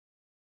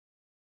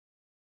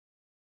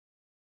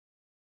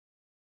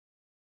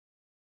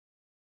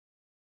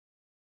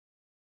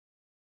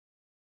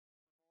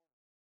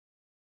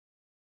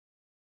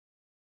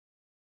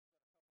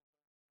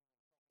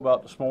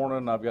About this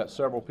morning, I've got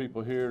several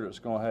people here that's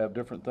going to have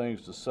different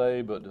things to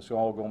say, but it's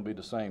all going to be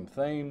the same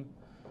theme.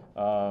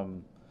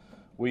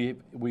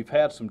 We've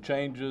had some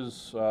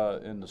changes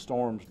in the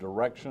storm's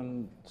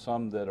direction,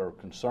 some that are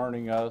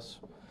concerning us.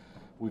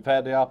 We've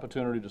had the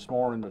opportunity this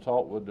morning to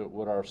talk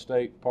with our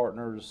state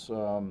partners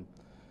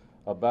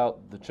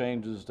about the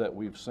changes that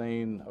we've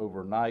seen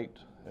overnight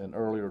and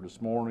earlier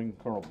this morning.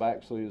 Colonel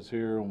Baxley is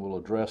here and will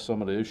address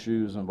some of the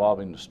issues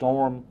involving the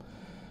storm.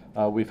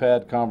 We've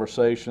had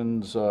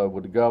conversations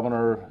with the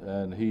governor,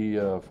 and he,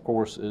 of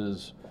course,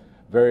 is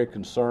very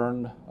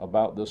concerned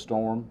about this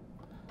storm.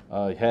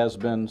 He has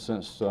been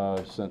since,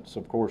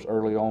 of course,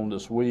 early on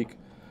this week,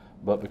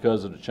 but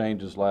because of the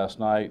changes last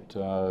night,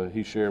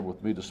 he shared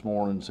with me this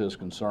morning his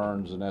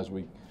concerns, and as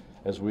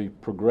we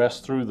progress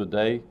through the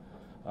day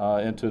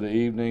into the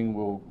evening,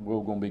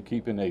 we're going to be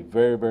keeping a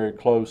very, very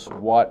close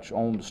watch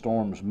on the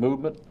storm's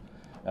movement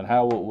and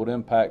how it would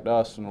impact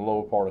us in the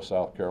lower part of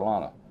South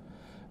Carolina.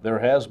 There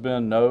has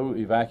been no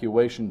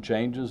evacuation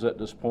changes at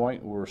this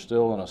point. We're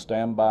still in a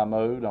standby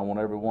mode. I want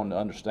everyone to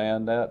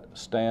understand that,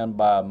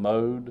 standby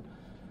mode.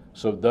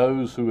 So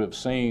those who have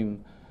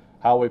seen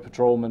highway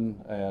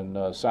patrolmen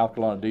and South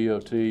Carolina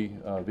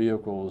DOT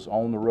vehicles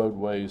on the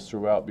roadways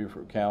throughout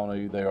Beaufort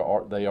County, they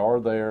are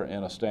there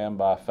in a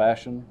standby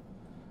fashion.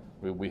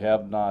 We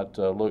have not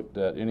looked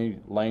at any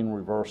lane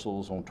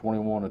reversals on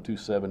 21 or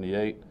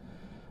 278.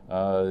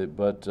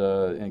 But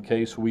in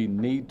case we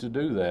need to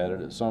do that,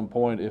 and at some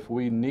point if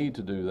we need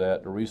to do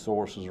that, the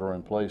resources are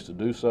in place to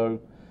do so,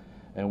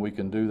 and we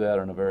can do that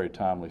in a very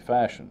timely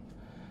fashion.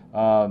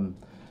 I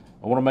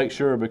want to make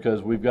sure,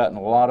 because we've gotten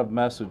a lot of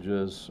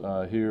messages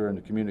here in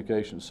the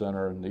communication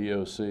center and the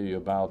EOC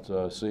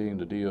about seeing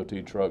the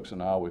DOT trucks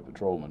and highway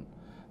patrolmen.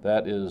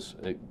 That is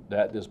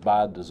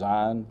by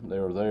design. They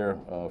are there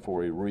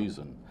for a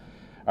reason.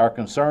 Our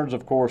concerns,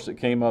 of course, that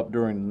came up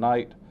during the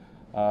night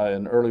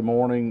in early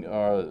morning,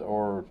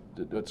 or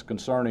that's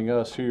concerning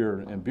us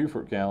here in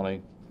Beaufort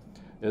County,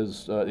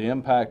 is the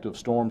impact of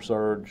storm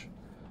surge,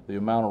 the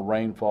amount of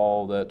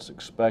rainfall that's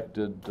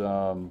expected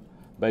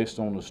based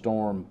on the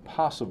storm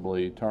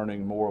possibly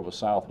turning more of a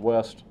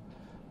southwest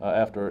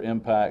after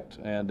impact,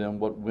 and then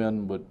what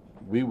wind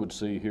we would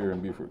see here in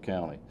Beaufort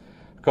County.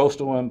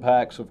 Coastal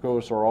impacts, of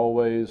course, are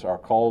always our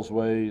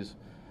causeways,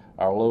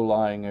 our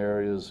low-lying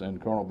areas,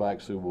 and Colonel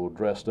Baxley will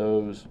address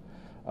those.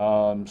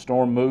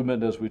 Storm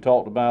movement, as we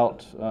talked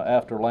about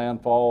after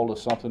landfall,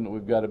 is something that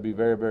we've got to be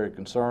very, very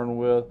concerned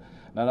with.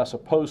 Now, that's a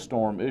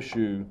post-storm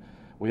issue.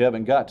 We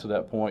haven't got to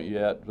that point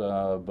yet,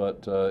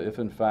 but if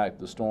in fact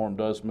the storm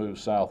does move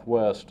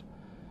southwest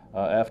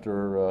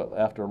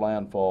after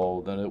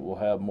landfall, then it will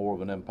have more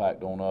of an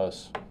impact on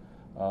us.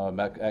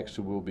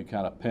 Actually, we'll be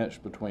kind of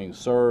pinched between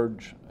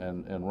surge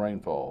and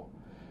rainfall.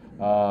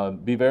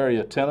 Be very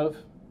attentive.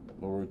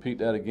 We'll repeat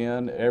that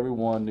again.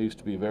 Everyone needs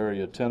to be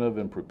very attentive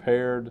and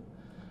prepared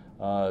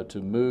to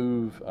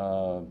move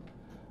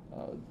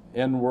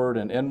inward,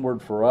 and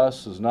inward for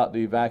us is not the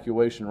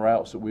evacuation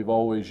routes that we've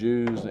always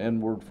used.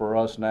 Inward for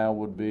us now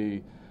would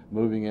be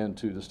moving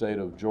into the state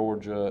of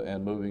Georgia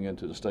and moving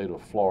into the state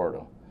of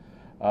Florida.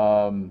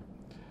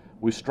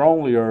 We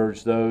strongly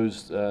urge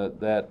those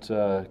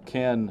that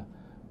can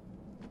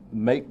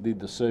make the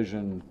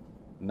decision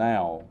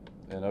now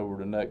and over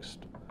the next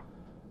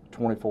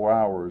 24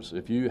 hours.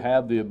 If you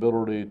have the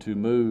ability to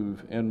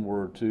move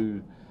inward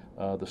to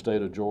the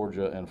state of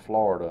Georgia and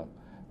Florida,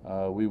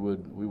 we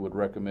would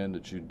recommend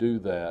that you do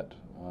that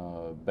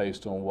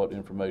based on what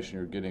information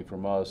you're getting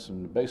from us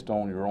and based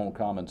on your own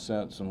common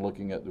sense and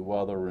looking at the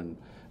weather and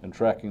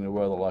tracking the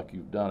weather like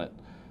you've done it.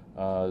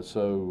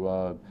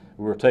 So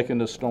we're taking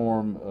this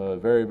storm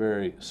very,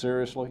 very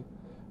seriously,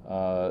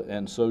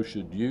 and so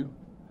should you.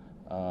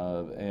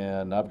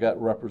 And I've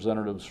got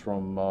representatives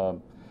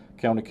from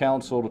County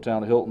Council, the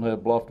town of Hilton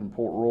Head, Bluffton,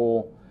 Port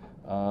Royal,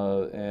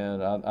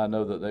 and I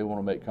know that they want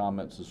to make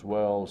comments as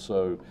well.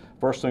 So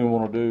first thing we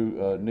want to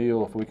do,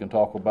 Neil, if we can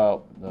talk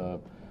about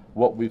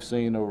what we've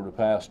seen over the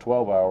past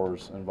 12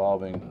 hours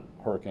involving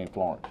Hurricane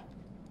Florence.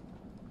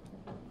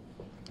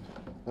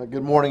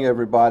 Good morning,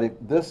 everybody.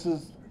 This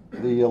is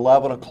the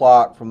 11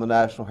 o'clock from the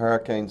National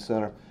Hurricane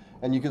Center,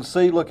 and you can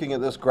see, looking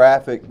at this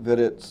graphic, that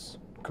it's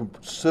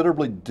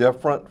considerably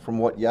different from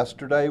what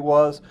yesterday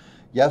was.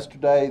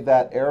 Yesterday,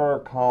 that error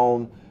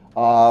cone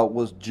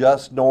was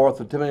just north,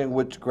 depending on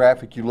which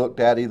graphic you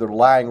looked at, either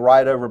lying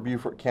right over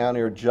Beaufort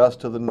County or just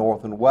to the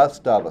north and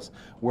west of us.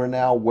 We're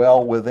now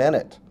well within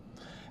it.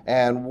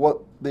 And what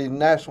the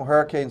National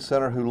Hurricane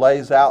Center, who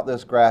lays out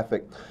this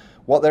graphic,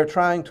 what they're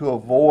trying to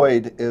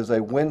avoid is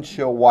a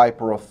windshield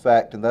wiper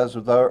effect, and those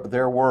are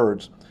their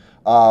words.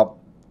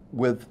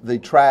 With the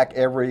track,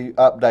 every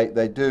update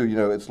they do, you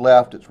know, it's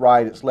left, it's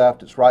right, it's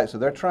left, it's right. So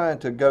they're trying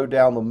to go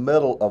down the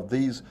middle of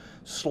these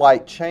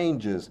slight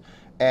changes.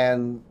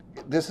 And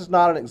this is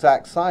not an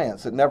exact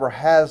science. It never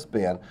has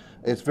been.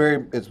 It's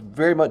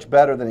very much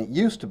better than it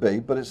used to be,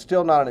 but it's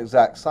still not an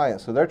exact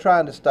science. So they're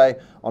trying to stay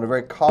on a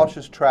very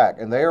cautious track,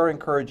 and they are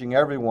encouraging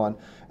everyone.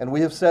 And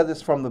we have said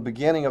this from the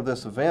beginning of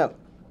this event.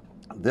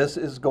 This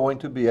is going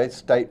to be a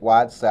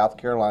statewide South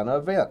Carolina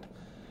event.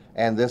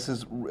 And this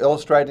is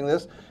illustrating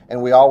this,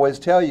 and we always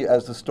tell you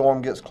as the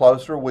storm gets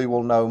closer, we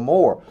will know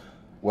more.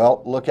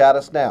 Well, look at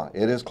us now.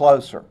 It is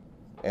closer,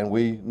 and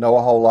we know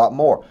a whole lot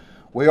more.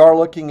 We are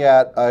looking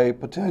at a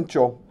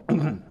potential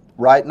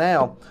right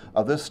now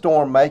of this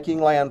storm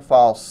making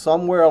landfall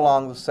somewhere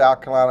along the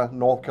South Carolina,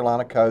 North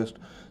Carolina coast,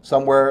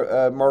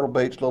 somewhere Myrtle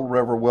Beach, Little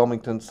River,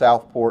 Wilmington,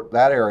 Southport,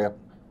 that area.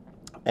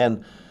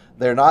 And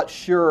they're not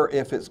sure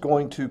if it's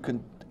going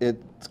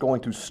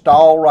to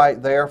stall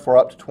right there for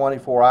up to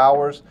 24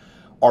 hours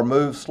or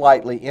move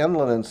slightly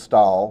inland and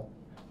stall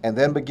and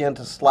then begin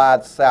to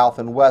slide south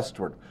and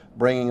westward,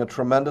 bringing a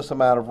tremendous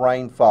amount of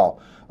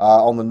rainfall.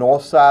 On the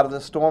north side of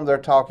this storm, they're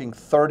talking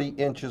 30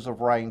 inches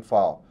of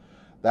rainfall.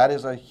 That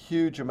is a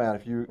huge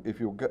amount. If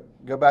you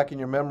go back in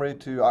your memory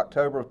to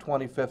October of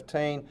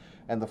 2015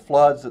 and the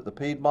floods that the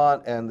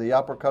Piedmont and the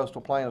upper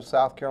coastal plain of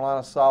South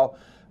Carolina saw,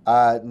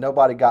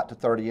 nobody got to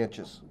 30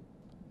 inches.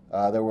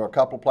 There were a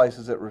couple of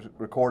places that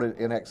recorded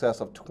in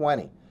excess of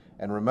 20.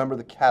 And remember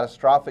the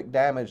catastrophic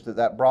damage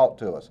that brought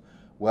to us.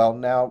 Well,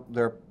 now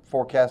they're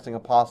forecasting a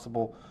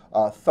possible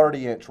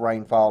 30-inch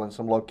rainfall in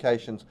some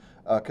locations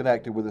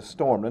connected with this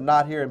storm. And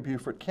not here in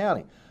Beaufort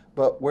County.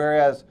 But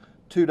whereas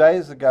 2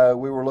 days ago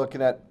we were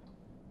looking at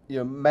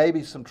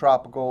maybe some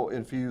tropical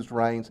infused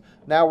rains,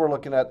 now we're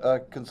looking at a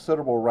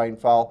considerable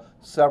rainfall,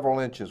 several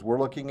inches. We're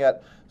looking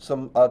at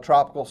some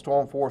tropical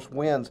storm force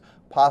winds,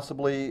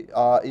 possibly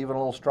even a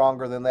little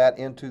stronger than that,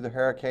 into the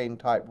hurricane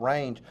type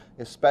range,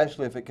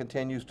 especially if it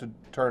continues to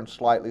turn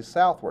slightly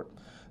southward.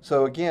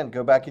 So again,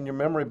 go back in your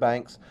memory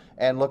banks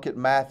and look at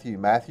Matthew.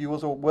 Matthew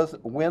was a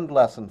wind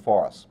lesson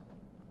for us.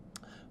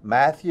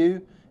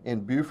 Matthew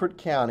in Beaufort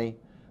County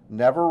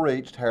never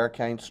reached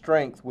hurricane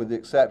strength with the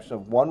exception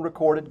of one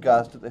recorded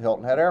gust at the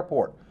Hilton Head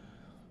Airport.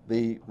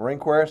 The Marine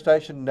Corps Air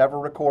Station never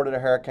recorded a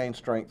hurricane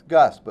strength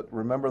gust, but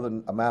remember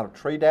the amount of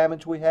tree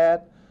damage we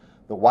had,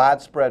 the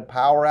widespread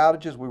power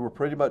outages. We were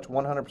pretty much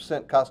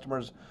 100%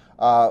 customers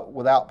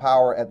without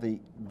power at the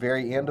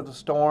very end of the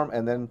storm,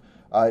 and then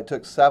it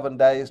took 7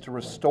 days to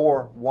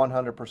restore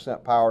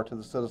 100% power to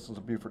the citizens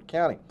of Beaufort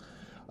County.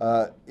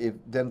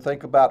 Then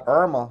think about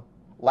Irma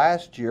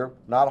last year,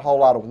 not a whole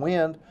lot of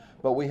wind,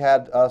 but we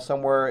had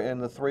somewhere in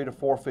the 3 to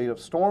 4 feet of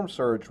storm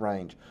surge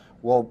range.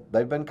 Well,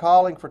 they've been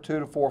calling for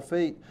 2 to 4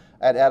 feet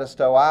at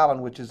Edisto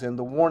Island, which is in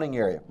the warning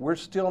area. We're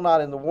still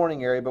not in the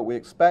warning area, but we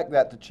expect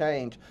that to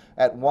change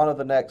at one of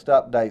the next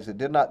updates. It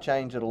did not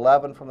change at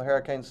 11 from the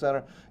Hurricane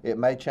Center. It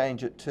may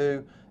change at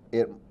 2.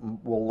 It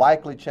will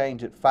likely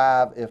change at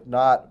 5, if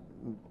not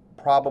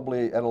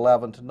probably at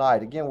 11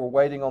 tonight. Again, we're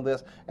waiting on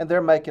this, and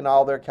they're making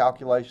all their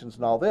calculations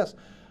and all this.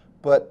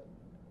 But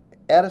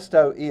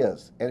Edisto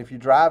is, and if you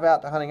drive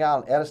out to Hunting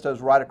Island, Edisto's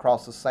right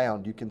across the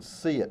sound. You can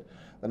see it.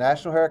 The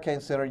National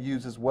Hurricane Center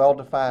uses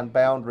well-defined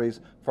boundaries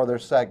for their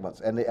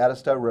segments, and the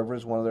Edisto River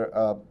is one of their,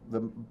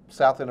 the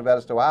south end of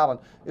Edisto Island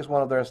is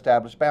one of their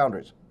established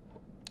boundaries.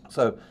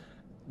 So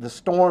the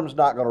storm's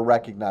not going to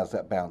recognize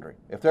that boundary.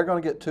 If they're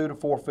going to get 2 to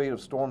 4 feet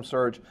of storm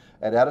surge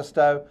at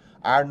Edisto,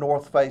 our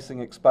north-facing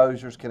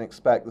exposures can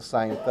expect the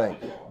same thing.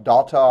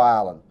 Dalto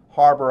Island,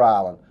 Harbor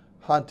Island,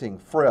 Hunting,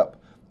 Fripp,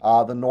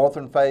 the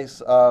northern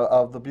face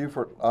of the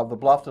Beaufort, of the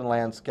Bluffton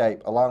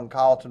landscape along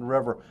Colleton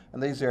River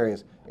and these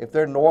areas. If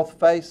they're north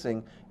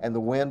facing and the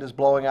wind is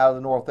blowing out of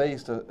the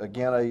northeast,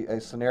 again a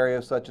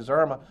scenario such as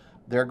Irma,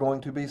 they're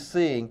going to be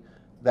seeing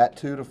that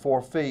 2 to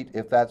 4 feet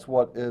if that's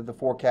what the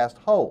forecast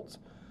holds.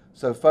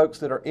 So folks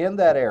that are in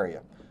that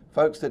area,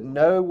 folks that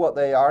know what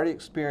they already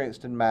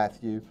experienced in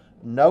Matthew,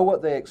 know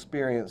what they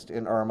experienced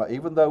in Irma,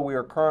 even though we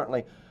are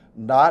currently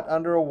not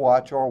under a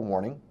watch or a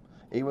warning,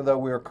 even though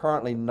we are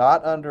currently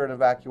not under an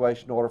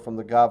evacuation order from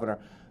the governor,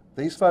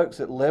 these folks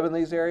that live in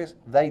these areas,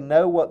 they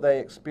know what they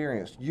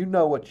experienced. You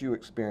know what you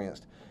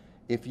experienced.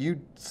 If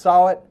you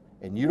saw it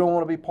and you don't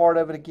want to be part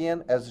of it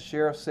again, as the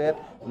sheriff said,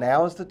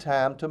 now is the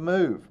time to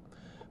move.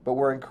 But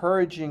we're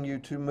encouraging you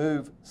to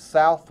move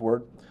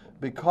southward,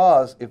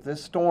 because if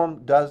this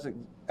storm does,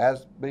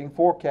 as being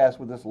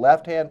forecast with this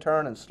left-hand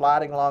turn and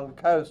sliding along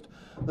the coast,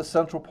 the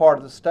central part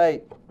of the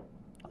state,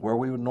 where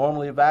we would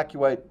normally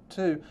evacuate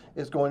to,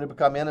 is going to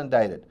become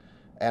inundated.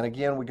 And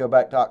again, we go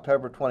back to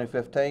October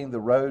 2015, the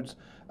roads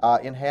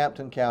in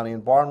Hampton County, in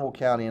Barnwell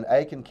County, in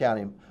Aiken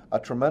County, a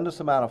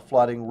tremendous amount of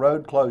flooding,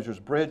 road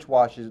closures, bridge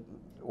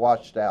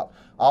washed out,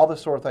 all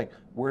this sort of thing.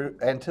 We're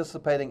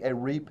anticipating a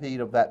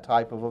repeat of that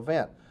type of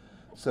event.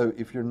 So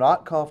if you're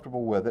not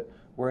comfortable with it,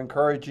 we're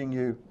encouraging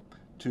you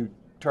to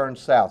turn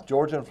south.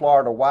 Georgia and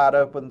Florida are wide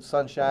open,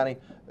 sunshiny,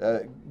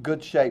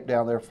 good shape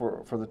down there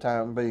for the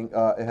time being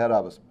ahead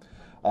of us.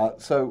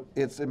 So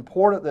it's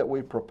important that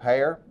we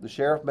prepare. The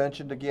sheriff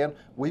mentioned again,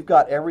 we've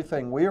got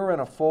everything. We are in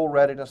a full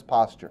readiness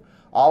posture.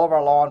 All of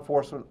our law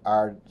enforcement,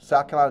 our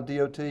South Carolina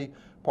DOT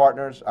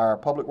partners, our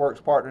public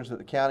works partners at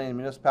the county and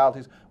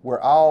municipalities, we're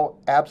all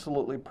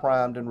absolutely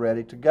primed and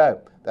ready to go.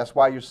 That's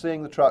why you're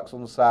seeing the trucks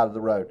on the side of the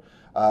road.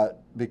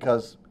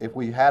 Because if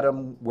we had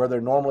them where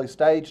they're normally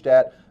staged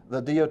at,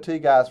 the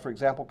DOT guys, for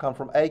example, come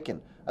from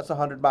Aiken. That's a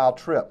 100-mile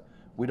trip.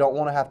 We don't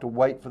want to have to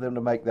wait for them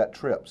to make that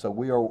trip. So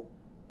we are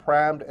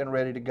primed and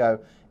ready to go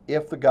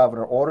if the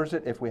governor orders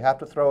it. If we have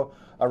to throw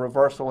a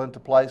reversal into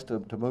place to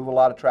move a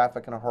lot of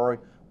traffic in a hurry,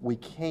 we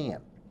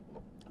can.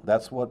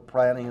 That's what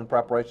planning and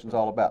preparation is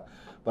all about.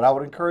 But I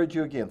would encourage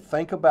you again,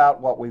 think about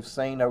what we've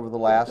seen over the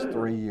last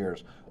 3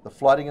 years. The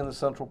flooding in the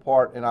central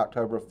part in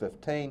October of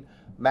 15,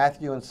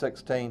 Matthew in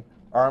 16,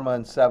 Irma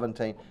in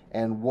 17,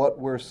 and what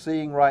we're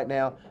seeing right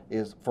now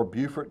is for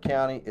Beaufort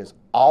County is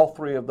all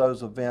three of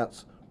those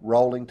events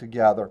rolling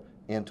together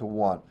into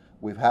one.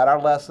 We've had our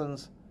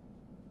lessons,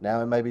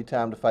 now it may be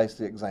time to face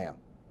the exam.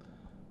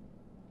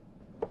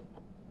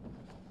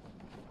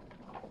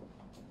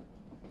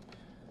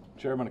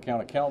 Chairman of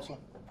County Council,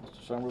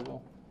 Mr.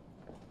 Somerville.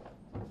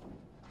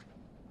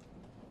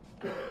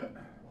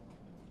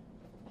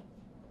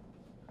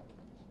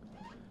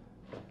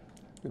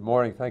 Good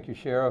morning. Thank you,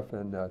 Sheriff,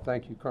 and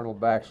thank you, Colonel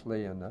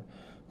Baxley, and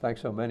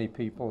thanks so many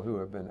people who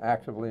have been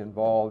actively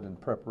involved in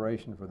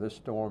preparation for this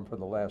storm for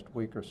the last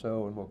week or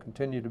so and will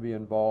continue to be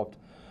involved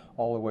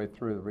all the way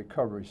through the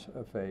recovery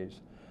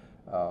phase.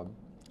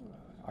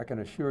 I can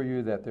assure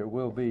you that there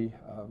will be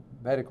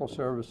medical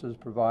services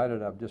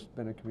provided. I've just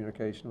been in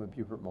communication with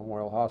Beaufort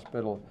Memorial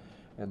Hospital,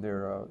 and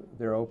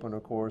they're open,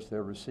 of course.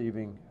 They're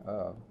receiving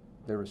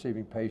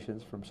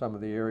patients from some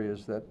of the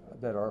areas that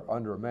are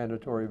under a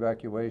mandatory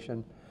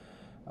evacuation.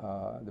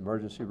 The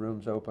emergency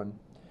room's open.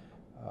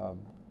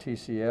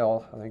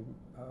 TCL, I think,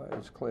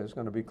 is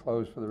going to be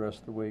closed for the rest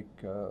of the week.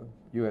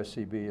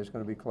 USCB is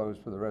going to be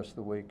closed for the rest of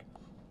the week.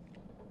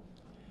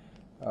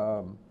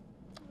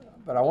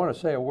 But I want to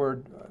say a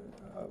word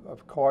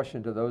of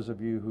caution to those of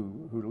you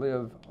who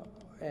live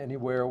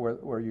anywhere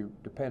where you're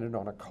dependent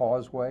on a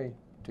causeway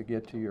to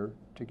get to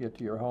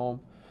your home.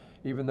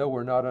 Even though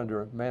we're not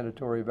under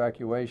mandatory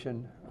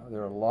evacuation,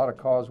 there are a lot of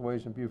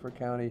causeways in Beaufort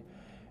County,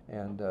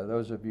 and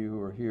those of you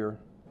who are here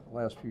the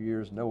last few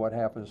years know what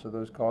happens to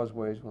those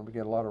causeways when we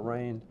get a lot of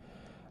rain.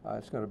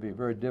 It's going to be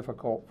very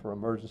difficult for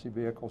emergency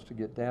vehicles to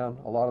get down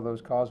a lot of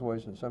those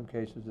causeways. In some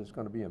cases, it's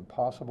going to be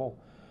impossible.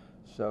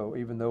 So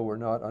even though we're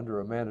not under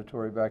a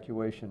mandatory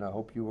evacuation, I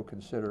hope you will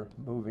consider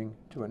moving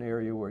to an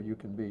area where you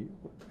can be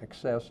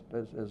accessed,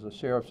 as the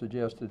sheriff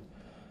suggested,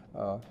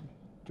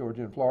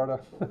 Georgia and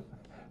Florida.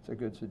 It's a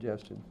good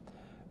suggestion.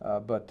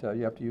 But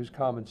you have to use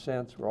common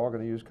sense. We're all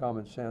going to use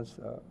common sense.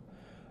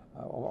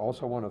 I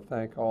also want to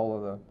thank all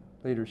of the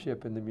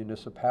leadership in the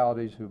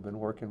municipalities who've been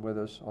working with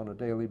us on a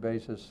daily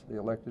basis, the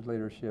elected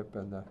leadership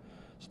and the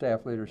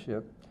staff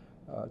leadership,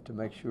 to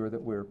make sure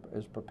that we're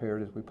as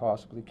prepared as we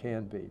possibly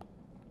can be.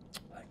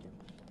 Thank you.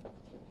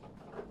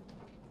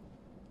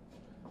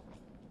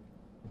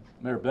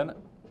 Mayor Bennett.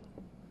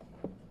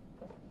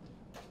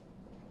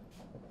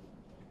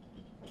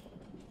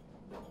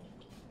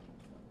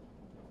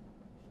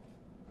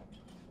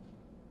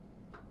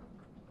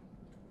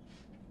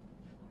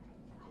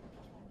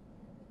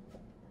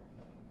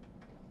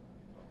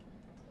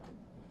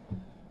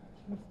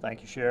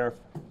 Thank you, Sheriff.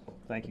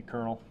 Thank you,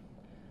 Colonel.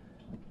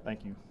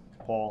 Thank you,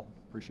 Paul.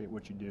 Appreciate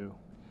what you do.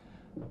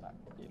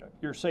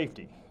 Your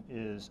safety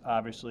is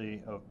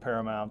obviously of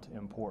paramount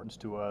importance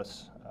to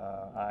us.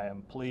 I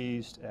am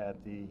pleased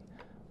at the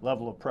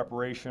level of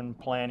preparation,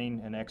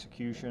 planning, and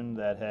execution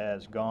that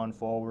has gone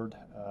forward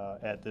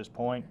at this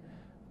point.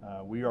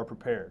 We are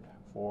prepared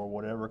for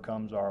whatever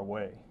comes our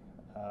way.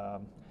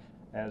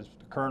 As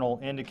the Colonel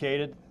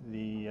indicated,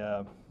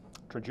 the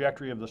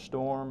trajectory of the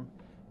storm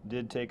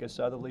did take a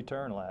southerly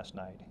turn last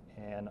night,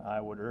 and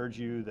I would urge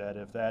you that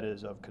if that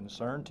is of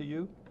concern to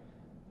you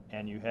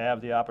and you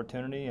have the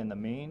opportunity and the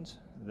means,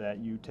 that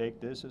you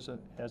take this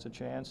as a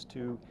chance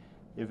to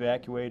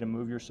evacuate and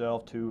move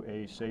yourself to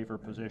a safer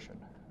position.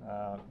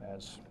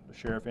 As the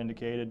sheriff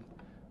indicated,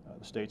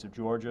 the states of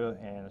Georgia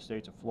and the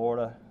states of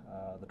Florida,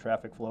 the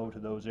traffic flow to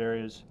those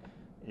areas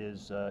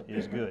is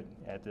good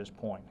at this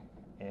point.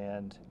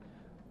 And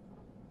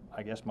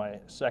I guess my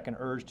second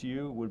urge to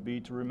you would be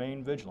to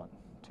remain vigilant,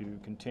 to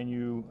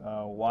continue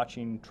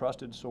watching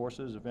trusted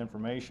sources of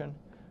information,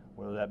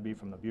 whether that be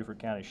from the Beaufort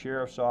County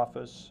Sheriff's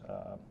Office,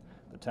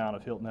 the Town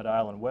of Hilton Head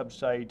Island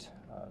website,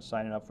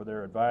 signing up for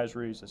their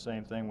advisories, the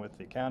same thing with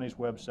the county's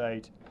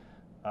website,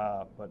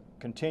 but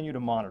continue to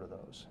monitor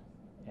those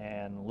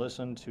and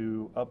listen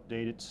to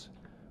updates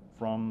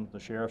from the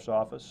Sheriff's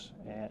Office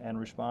and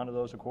respond to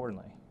those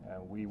accordingly.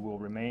 We will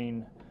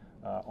remain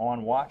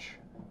on watch,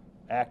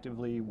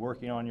 actively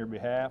working on your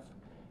behalf,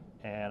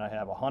 and I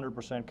have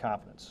 100%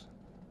 confidence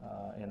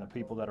in the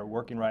people that are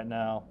working right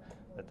now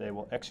that they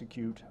will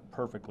execute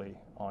perfectly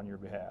on your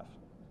behalf.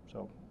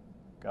 So,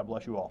 God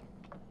bless you all.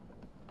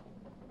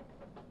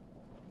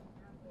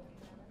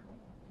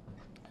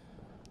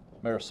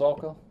 Mayor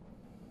Salka.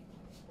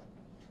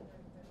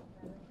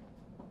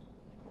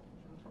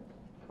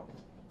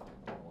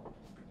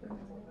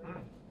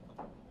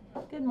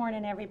 Good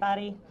morning,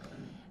 everybody.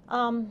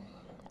 I'm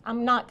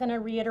not going to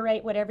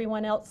reiterate what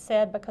everyone else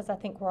said because I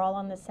think we're all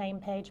on the same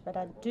page, but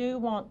I do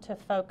want to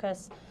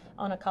focus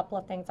on a couple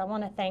of things. I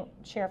want to thank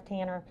Sheriff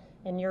Tanner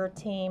and your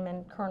team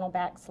and Colonel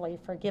Baxley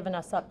for giving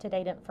us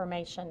up-to-date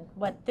information.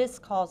 What this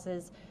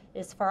causes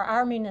is for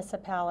our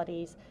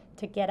municipalities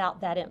to get out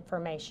that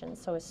information.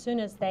 So as soon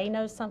as they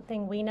know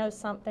something, we know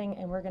something,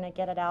 and we're going to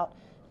get it out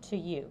to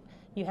you.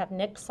 You have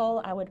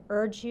Nixle. I would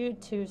urge you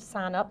to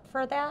sign up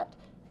for that.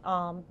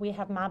 We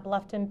have My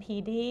Bluffton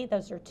PD.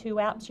 Those are 2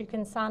 apps you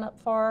can sign up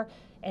for,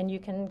 and you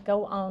can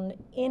go on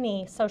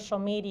any social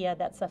media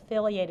that's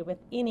affiliated with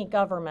any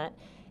government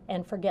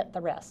and forget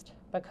the rest,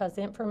 because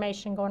the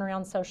information going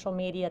around social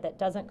media that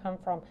doesn't come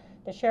from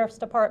the Sheriff's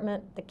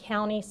Department, the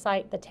county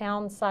site, the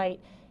town site,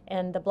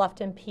 and the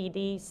Bluffton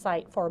PD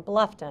site for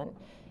Bluffton,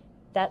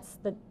 that's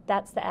the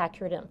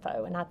accurate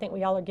info, and I think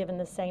we all are given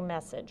the same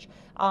message.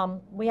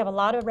 We have a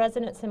lot of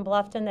residents in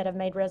Bluffton that have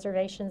made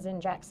reservations in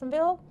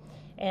Jacksonville,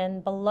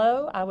 and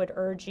below I would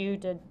urge you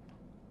to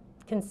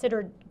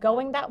consider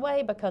going that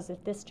way, because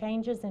if this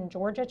changes and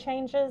Georgia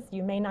changes,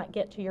 you may not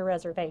get to your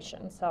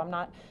reservation. So I'm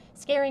not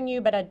scaring you,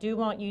 but I do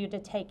want you to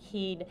take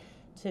heed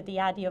to the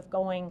idea of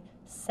going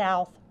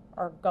south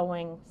or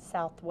going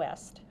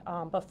southwest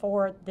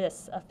before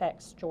this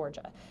affects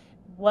Georgia.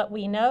 What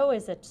we know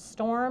is a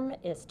storm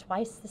is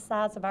twice the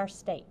size of our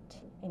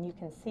state, and you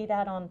can see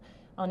that on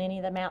any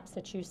of the maps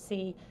that you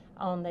see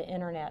on the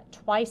internet.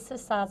 Twice the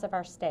size of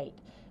our state.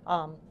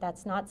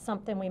 That's not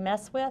something we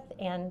mess with,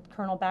 and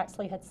Colonel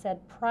Baxley had said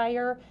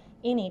prior,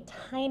 any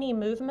tiny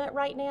movement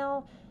right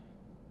now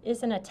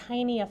isn't a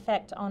tiny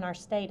effect on our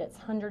state. It's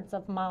hundreds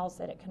of miles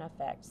that it can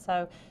affect.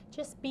 So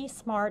just be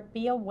smart,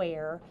 be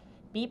aware,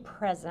 be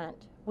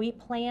present. We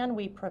plan,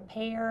 we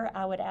prepare.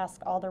 I would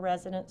ask all the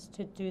residents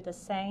to do the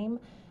same,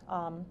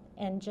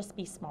 and just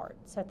be smart.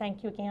 So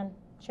thank you again,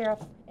 Sheriff,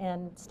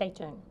 and stay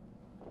tuned.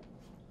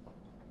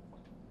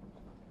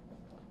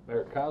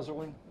 Mayor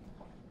Kaiserling?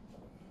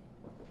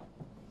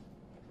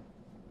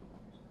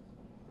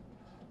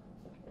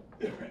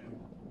 Thank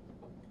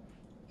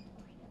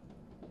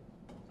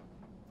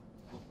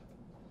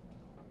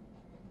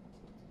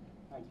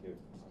you.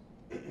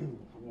 I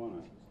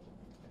want to,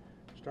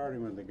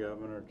 starting with the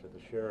governor to the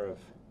sheriff,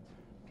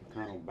 to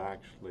Colonel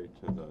Baxley,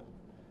 to the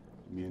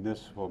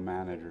municipal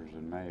managers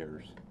and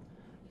mayors,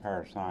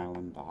 Parris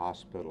Island, the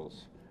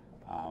hospitals.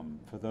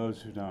 For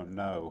those who don't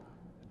know,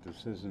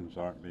 decisions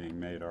aren't being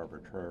made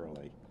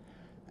arbitrarily.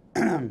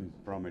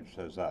 Bromwich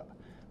says up.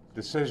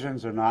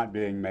 Decisions are not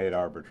being made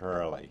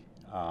arbitrarily.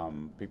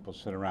 People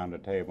sit around a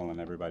table and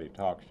everybody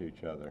talks to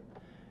each other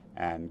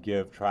and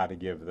try to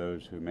give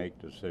those who make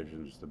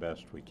decisions the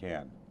best we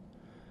can.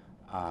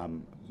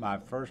 My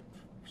first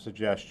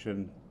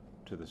suggestion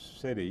to the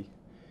city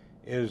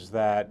is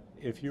that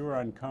if you were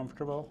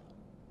uncomfortable,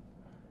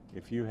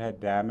 if you had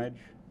damage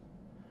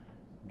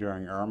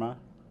during Irma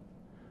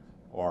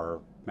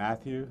or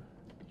Matthew,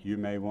 you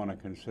may want to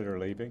consider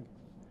leaving.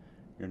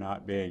 You're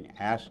not being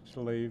asked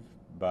to leave,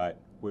 but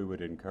we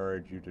would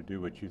encourage you to do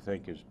what you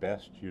think is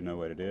best. You know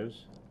what it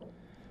is.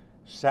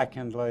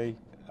 Secondly,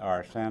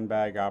 our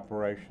sandbag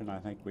operation, I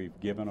think we've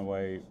given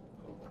away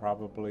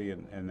probably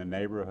in the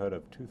neighborhood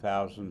of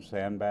 2,000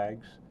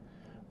 sandbags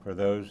for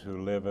those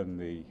who live in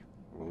the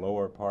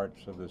lower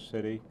parts of the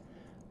city.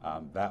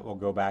 That will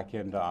go back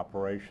into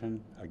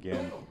operation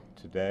again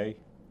today.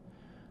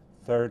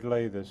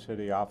 Thirdly, the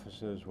city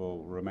offices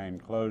will remain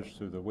closed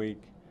through the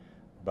week,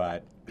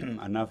 but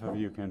enough of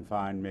you can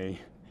find me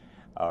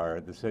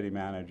or the city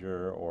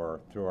manager or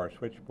through our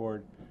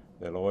switchboard.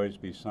 There'll always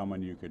be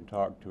someone you can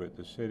talk to at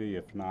the city,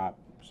 if not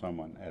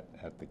someone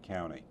at the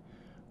county.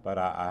 But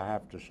I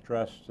have to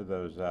stress to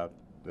those out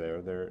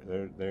there,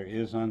 there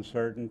is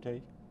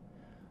uncertainty.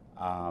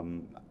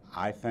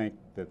 I think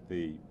that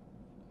the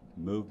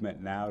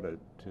movement now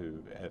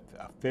to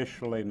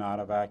officially not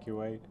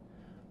evacuate,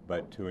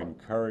 but to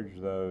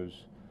encourage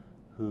those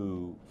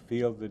who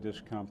feel the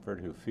discomfort,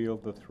 who feel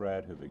the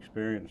threat, who've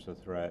experienced the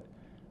threat,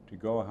 to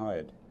go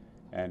ahead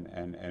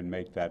and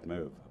make that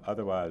move.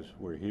 Otherwise,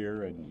 we're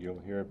here, and you'll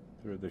hear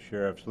through the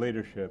sheriff's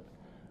leadership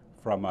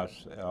from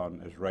us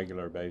on as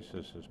regular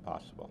basis as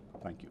possible.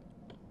 Thank you.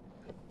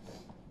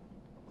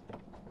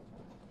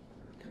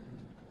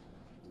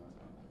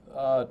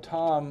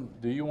 Tom,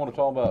 do you want to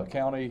talk about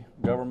county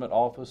government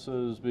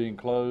offices being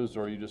closed,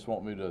 or you just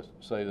want me to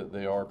say that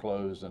they are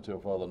closed until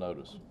further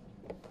notice?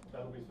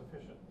 That'll be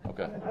sufficient.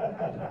 Okay.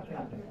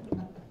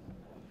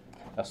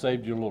 I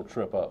saved you a little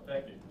trip up.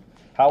 Thank you.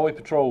 Highway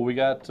Patrol, we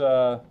got,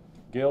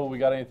 Gil, we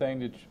got anything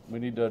that we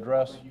need to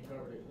address? You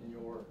covered it in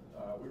your,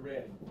 we're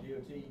ready.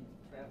 DOT,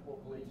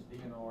 Transport Police,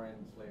 DNR,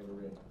 and Slave are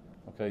ready.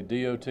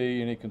 Okay, DOT,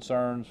 any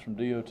concerns from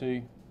DOT?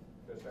 Yes,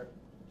 sir.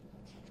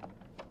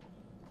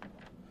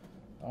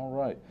 All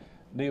right.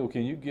 Neil,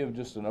 can you give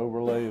just an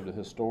overlay of the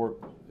historic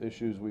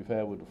issues we've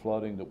had with the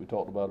flooding that we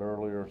talked about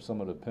earlier,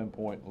 some of the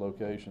pinpoint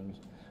locations?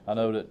 I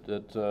know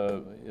that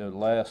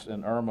last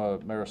in Irma,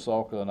 Mayor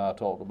Salka and I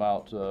talked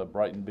about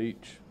Brighton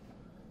Beach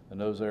and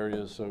those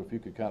areas, so if you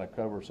could kind of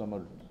cover some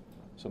of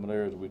the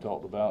areas we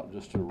talked about,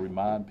 just to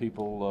remind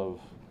people of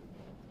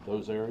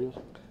those areas.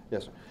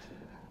 Yes, sir.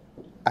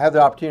 I have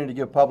the opportunity to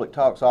give public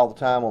talks all the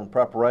time on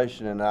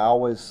preparation, and I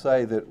always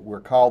say that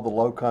we're called the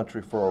Low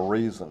Country for a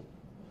reason.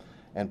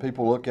 And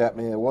people look at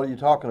me and, what are you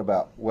talking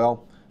about?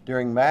 Well,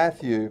 during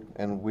Matthew,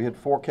 and we had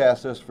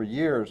forecast this for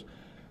years,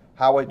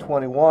 Highway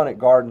 21 at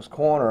Gardens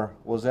Corner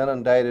was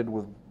inundated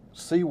with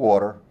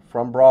seawater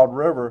from Broad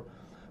River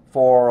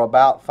for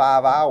about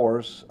 5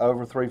 hours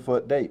over 3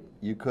 foot deep.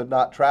 You could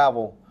not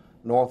travel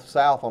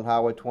north-south on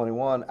Highway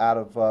 21 out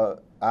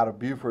of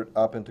Beaufort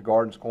up into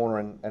Gardens Corner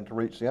and to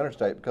reach the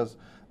interstate, because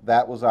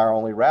that was our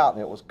only route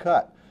and it was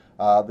cut.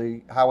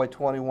 The Highway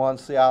 21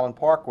 Sea Island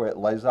Parkway at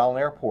Lays Island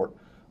Airport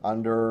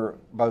under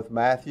both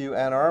Matthew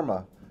and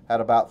Irma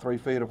had about 3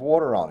 feet of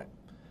water on it.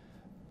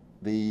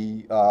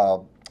 The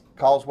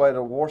causeway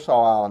to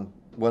Warsaw Island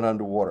went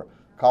underwater.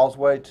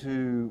 Causeway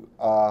to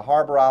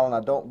Harbor Island,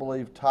 I don't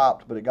believe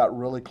topped, but it got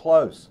really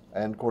close.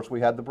 And of course we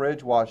had the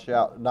bridge wash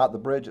out, not the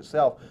bridge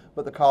itself,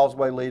 but the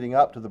causeway leading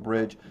up to the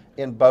bridge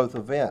in both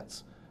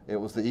events. It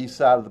was the east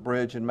side of the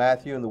bridge in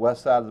Matthew and the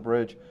west side of the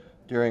bridge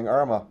during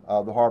Irma,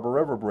 the Harbor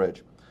River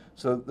Bridge.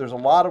 So there's a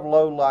lot of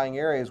low-lying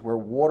areas where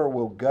water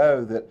will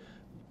go that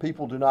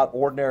people do not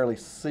ordinarily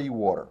see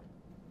water.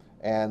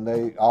 And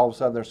they all of a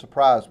sudden they're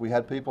surprised. We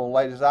had people on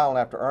Ladies Island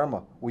after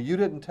Irma. Well, you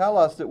didn't tell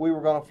us that we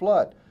were going to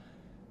flood.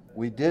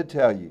 We did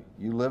tell you.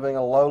 You live in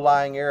a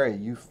low-lying area.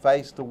 You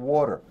face the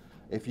water.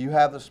 If you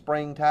have the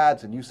spring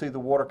tides and you see the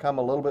water come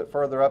a little bit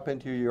further up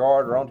into your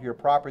yard or onto your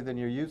property than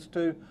you're used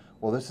to,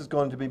 well, this is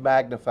going to be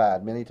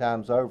magnified many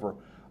times over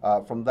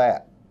from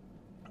that.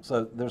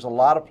 So there's a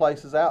lot of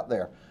places out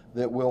there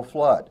that will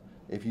flood.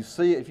 If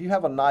you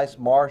have a nice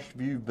marsh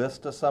view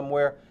vista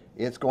somewhere,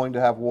 it's going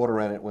to have water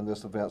in it when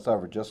this event's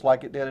over, just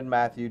like it did in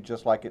Matthew,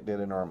 just like it did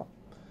in Irma.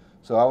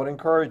 So I would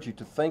encourage you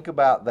to think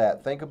about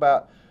that. Think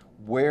about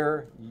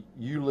where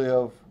you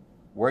live,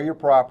 where your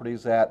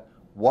property's at,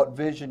 what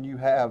vision you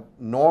have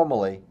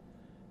normally,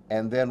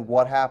 and then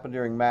what happened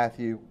during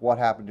Matthew, what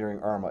happened during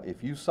Irma.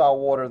 If you saw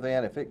water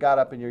then, if it got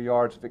up in your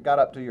yards, if it got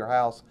up to your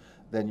house,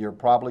 then you're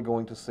probably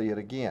going to see it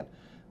again.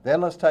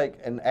 Then let's take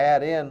and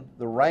add in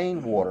the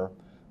rainwater.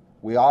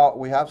 We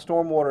have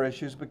stormwater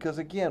issues because,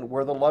 again,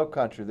 we're the low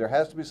country. There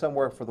has to be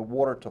somewhere for the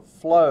water to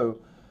flow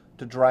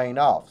to drain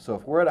off. So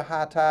if we're at a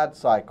high tide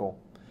cycle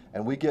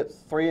and we get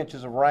 3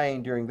 inches of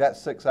rain during that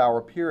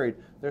 6-hour period,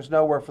 there's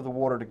nowhere for the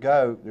water to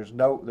go.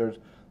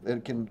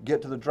 It can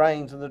get to the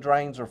drains, and the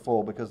drains are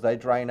full because they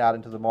drain out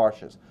into the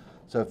marshes.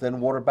 So if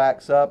then water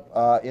backs up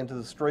into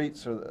the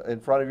streets or in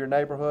front of your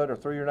neighborhood or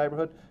through your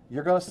neighborhood,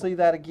 you're going to see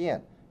that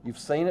again. You've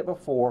seen it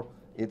before.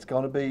 It's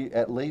going to be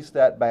at least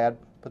that bad,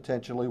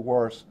 potentially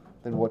worse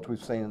than what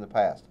we've seen in the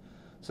past.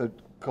 So,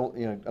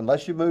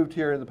 unless you moved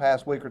here in the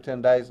past week or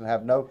 10 days and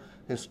have no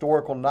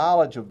historical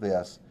knowledge of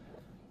this,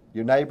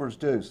 your neighbors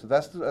do. So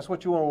that's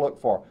what you want to look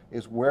for,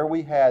 is where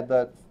we had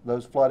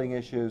those flooding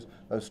issues,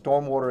 those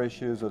stormwater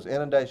issues, those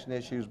inundation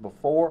issues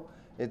before.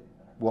 It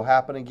will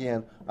happen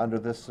again under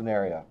this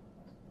scenario.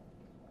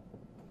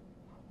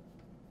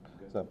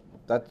 So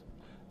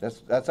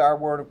that's our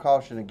word of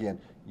caution again.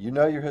 You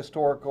know your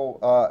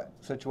historical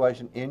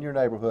situation in your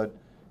neighborhood.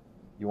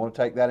 You want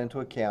to take that into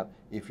account.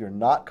 If you're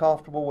not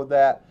comfortable with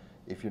that,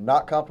 if you're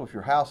not comfortable, if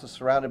your house is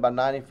surrounded by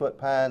 90-foot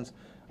pines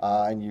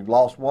and you've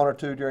lost 1 or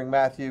 2 during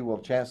Matthew, well,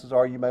 chances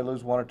are you may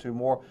lose 1 or 2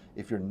 more.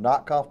 If you're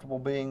not comfortable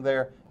being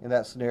there in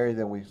that scenario,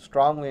 then we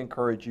strongly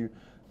encourage you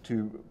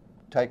to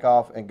take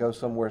off and go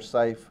somewhere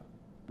safe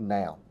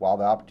now while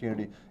the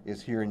opportunity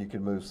is here and you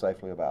can move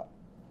safely about.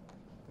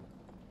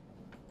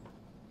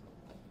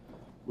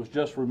 Was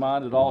just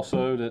reminded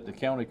also that the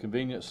county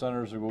convenience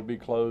centers will be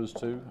closed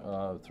too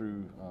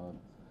through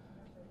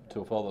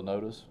till further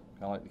notice,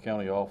 kind of like the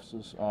county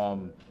offices.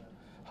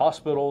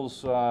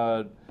 Hospitals,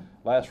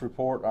 last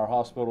report, our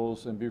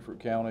hospitals in Beaufort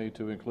County,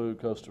 to include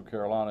Coastal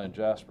Carolina and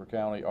Jasper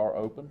County, are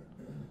open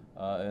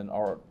and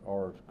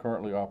are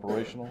currently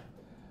operational.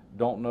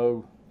 Don't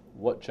know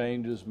what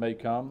changes may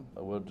come.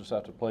 We'll just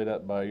have to play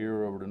that by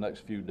ear over the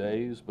next few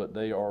days, but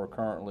they are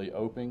currently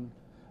open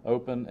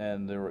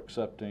and they're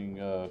accepting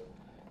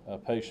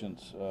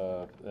patients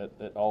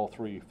at all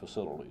 3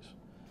 facilities.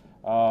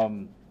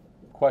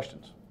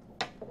 Questions?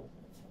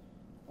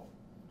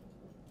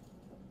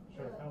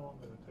 Sheriff, how long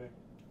did it take?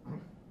 Do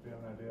you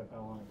have an idea of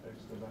how long it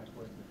takes to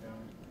evacuate the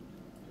county?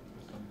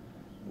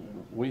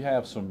 We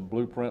have some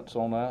blueprints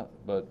on that,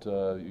 but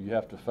you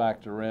have to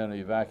factor in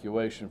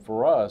evacuation.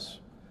 For us,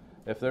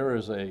 if there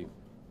is a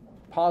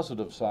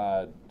positive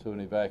side to an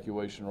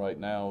evacuation right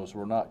now, is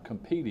we're not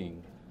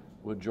competing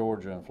with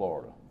Georgia and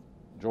Florida.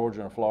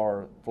 Georgia and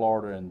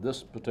Florida in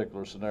this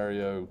particular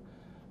scenario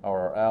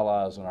are our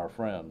allies and our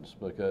friends,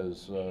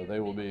 because they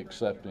will be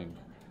accepting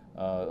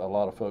a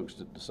lot of folks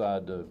that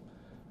decide to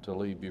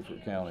leave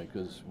Beaufort County,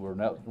 because we're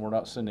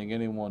not sending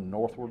anyone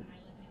northward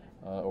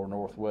or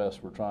northwest.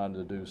 We're trying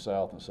to do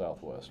south and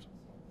southwest.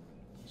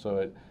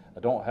 So I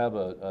don't have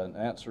an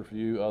answer for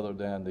you other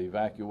than the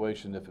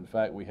evacuation. If in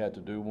fact we had to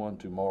do one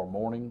tomorrow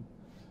morning,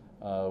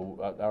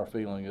 our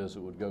feeling is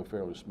it would go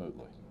fairly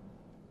smoothly.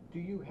 Do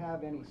you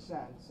have any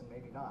sense, and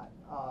maybe not,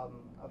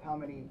 of how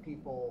many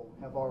people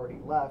have already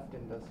left,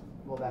 and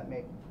will that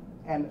make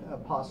a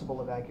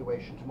possible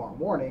evacuation tomorrow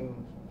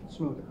morning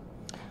smoother?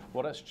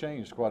 Well, that's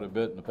changed quite a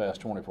bit in the past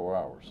 24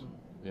 hours.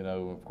 You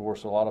know, of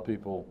course, a lot of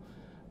people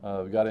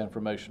got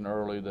information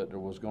early that there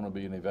was going to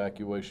be an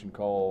evacuation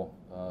call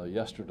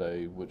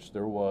yesterday, which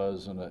there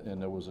was,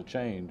 and there was a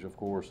change, of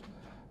course,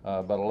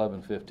 about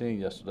 11:15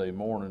 yesterday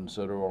morning.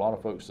 So there were a lot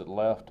of folks that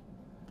left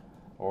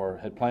or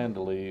had planned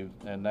to leave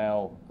and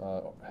now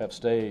have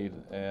stayed,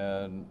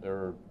 and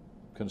they're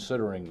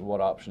considering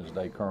what options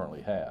they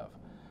currently have.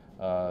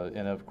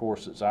 And of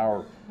course, it's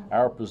our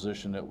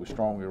position that we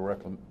strongly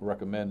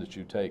recommend that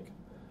you take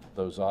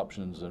those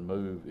options and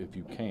move if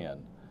you can.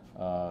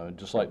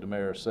 Just like the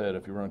mayor said,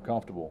 if you're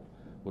uncomfortable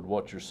with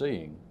what you're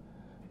seeing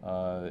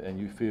and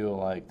you feel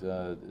like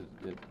you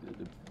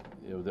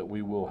know, that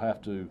we will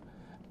have to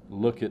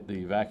look at the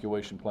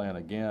evacuation plan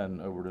again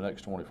over the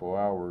next 24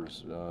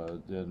 hours,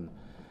 then,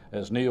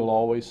 as Neil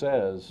always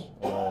says,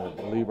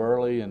 leave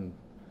early. And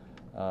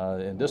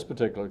in this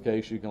particular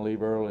case, you can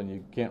leave early and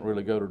you can't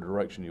really go to the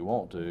direction you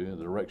want to.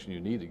 The direction you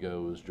need to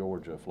go is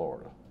Georgia,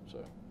 Florida.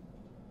 So,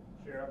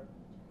 Sheriff,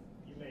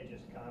 you may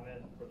just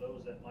comment for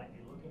those that might be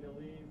looking to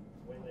leave,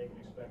 when they can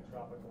expect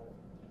tropical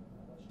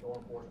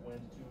storm force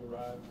winds to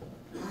arrive.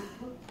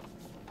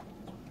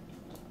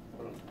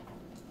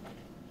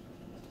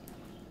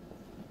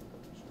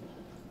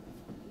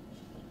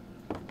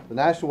 The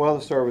National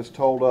Weather Service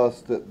told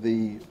us that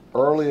the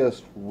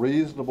earliest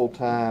reasonable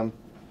time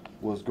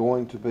was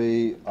going to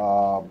be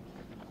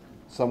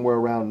somewhere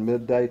around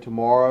midday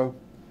tomorrow.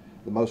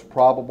 The most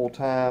probable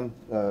time,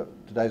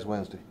 today's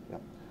Wednesday, yeah.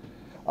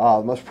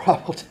 The most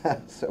probable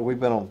time, so we've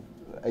been on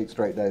 8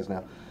 straight days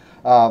now.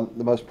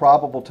 The most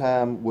probable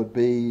time would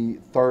be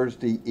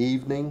Thursday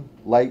evening,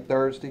 late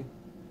Thursday.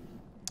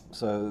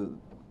 So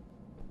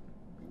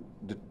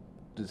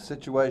the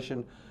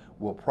situation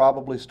will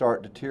probably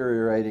start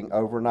deteriorating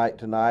overnight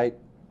tonight,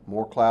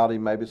 more cloudy,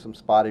 maybe some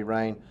spotty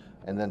rain,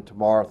 and then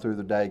tomorrow through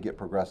the day get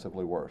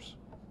progressively worse.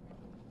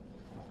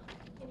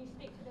 Can you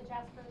speak to the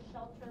Jasper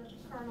shelter,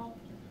 Colonel,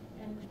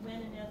 and when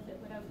and if it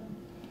would open?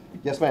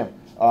 Yes, ma'am.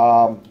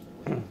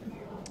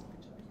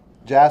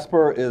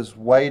 Jasper is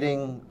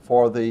waiting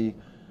for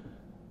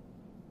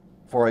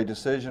a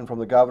decision from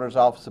the governor's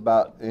office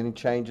about any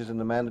changes in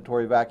the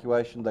mandatory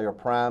evacuation. They are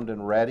primed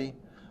and ready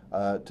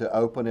to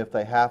open if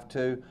they have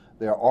to.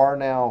 There are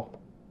now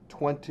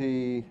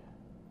 26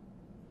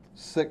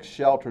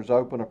 shelters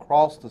open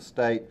across the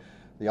state.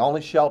 The only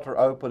shelter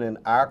open in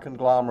our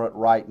conglomerate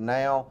right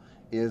now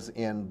is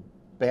in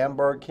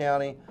Bamberg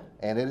County,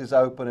 and it is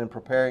open and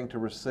preparing to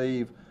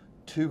receive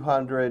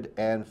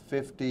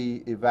 250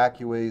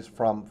 evacuees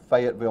from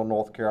Fayetteville,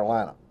 North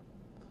Carolina.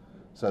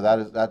 So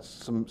that's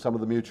some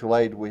of the mutual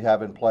aid we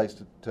have in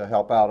place to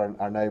help out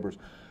our neighbors.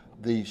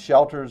 The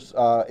shelters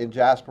in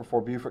Jasper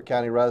for Beaufort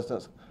County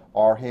residents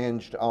are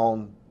hinged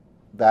on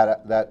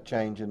that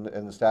change in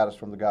the status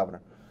from the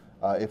governor.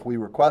 If we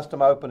request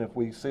them open, if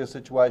we see a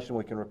situation,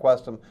 we can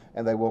request them,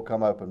 and they will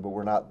come open. But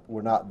we're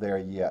not there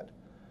yet.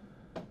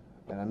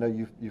 And I know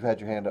you've had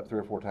your hand up 3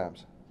 or 4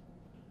 times.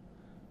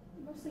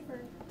 Mostly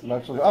for.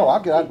 Mostly. Oh,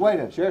 I'll wait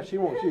in. Sheriff, she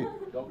wants you.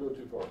 don't go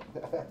too far.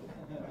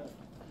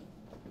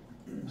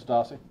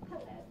 Stassi?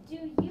 Hello. Do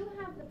you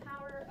have the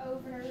power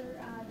over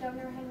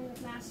Governor Henry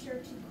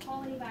McMaster to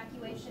call an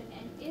evacuation?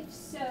 And if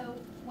so,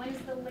 when is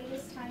the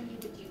latest time you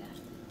would do that?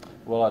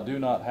 Well, I do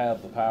not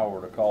have the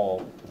power to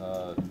call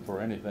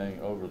for anything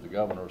over the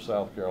governor of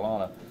South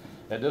Carolina.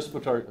 At this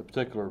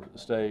particular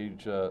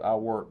stage, I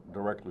work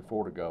directly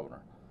for the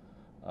governor.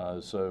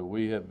 So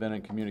we have been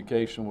in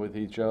communication with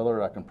each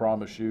other. I can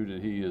promise you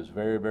that he is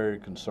very, very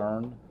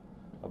concerned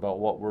about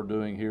what we're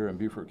doing here in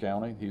Beaufort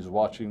County. He's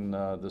watching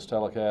this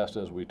telecast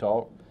as we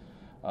talk.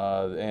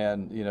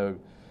 And, you know,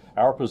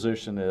 our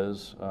position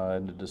is,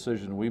 and the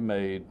decision we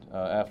made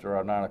after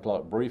our 9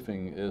 o'clock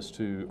briefing, is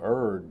to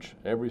urge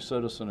every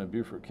citizen in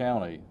Beaufort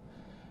County,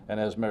 and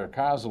as Mayor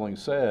Keisling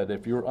said,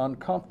 if you're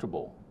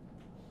uncomfortable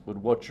with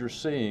what you're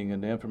seeing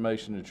and the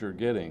information that you're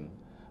getting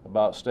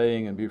about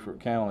staying in Beaufort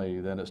County,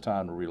 then it's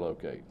time to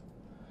relocate.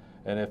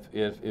 And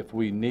if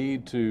we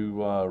need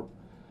to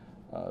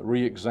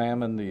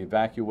re-examine the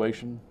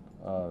evacuation,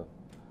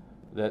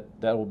 that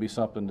will be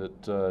something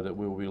that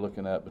we will be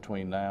looking at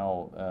between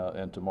now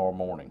and tomorrow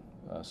morning.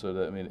 So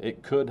that, I mean,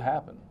 it could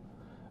happen,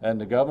 and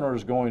the governor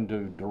is going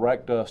to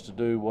direct us to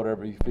do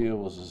whatever he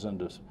feels is in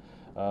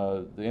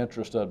the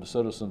interest of the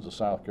citizens of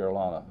South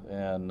Carolina.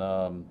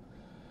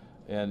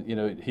 And you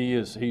know,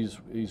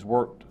 he's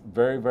worked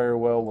very, very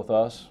well with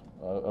us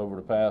over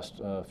the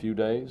past few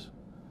days,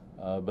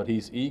 but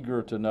he's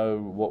eager to know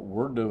what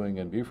we're doing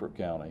in Beaufort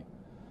County.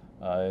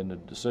 And the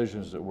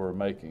decisions that we're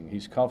making.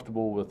 He's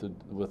comfortable with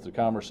the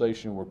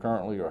conversation we're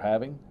currently are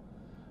having,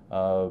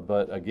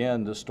 but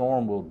again, the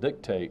storm will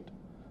dictate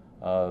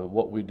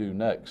what we do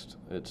next.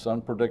 It's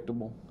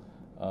unpredictable.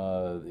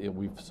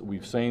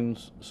 We've seen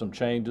some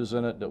changes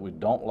in it that we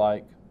don't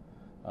like,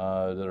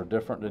 that are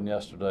different than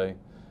yesterday,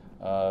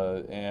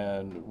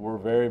 and we're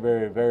very,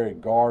 very, very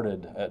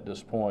guarded at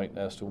this point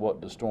as to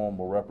what the storm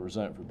will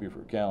represent for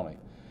Beaufort County.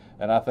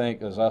 And I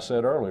think, as I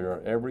said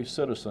earlier, every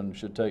citizen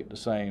should take the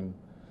same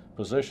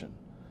position.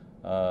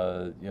 You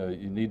know,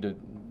 you need to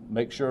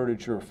make sure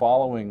that you're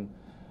following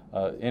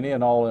Any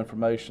and all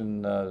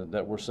information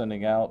that we're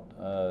sending out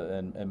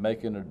and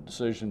making a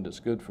decision that's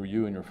good for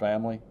you and your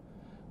family,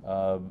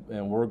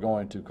 and we're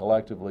going to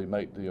collectively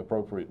make the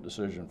appropriate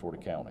decision for the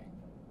county.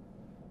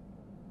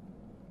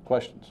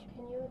 Questions?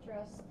 Can you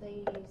address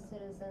the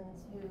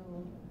citizens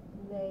who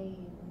may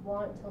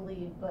want to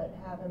leave but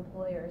have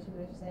employers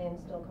who are saying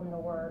still come to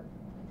work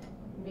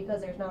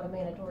because there's not a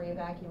mandatory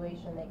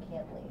evacuation, they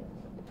can't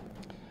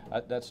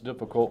leave? That's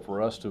difficult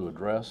for us to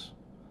address.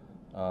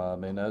 I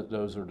mean,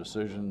 those are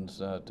decisions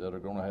that are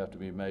going to have to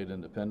be made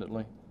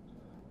independently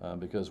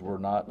because we're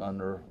not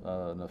under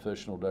an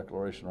official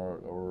declaration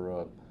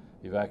or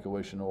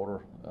evacuation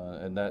order,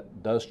 and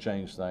that does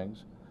change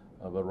things.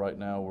 But right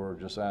now, we're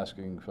just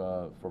asking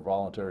for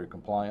voluntary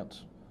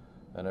compliance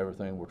and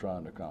everything we're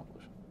trying to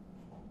accomplish.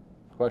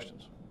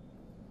 Questions?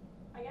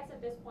 I guess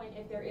at this point,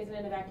 if there isn't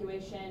an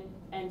evacuation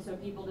and so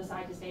people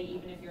decide to stay,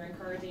 even if you're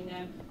encouraging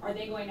them, are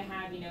they going to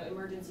have,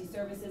 emergency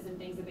services and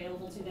things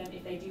available to them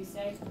if they do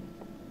stay?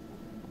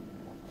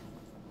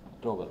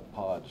 Throw that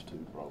pods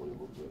too, probably a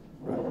little bit.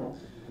 Right.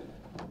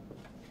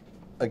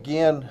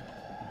 Again,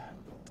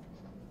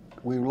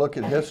 we look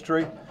at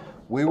history.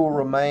 We will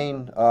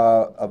remain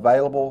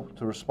available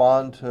to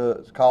respond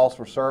to calls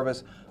for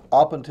service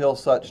up until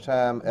such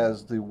time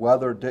as the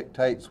weather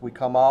dictates we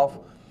come off.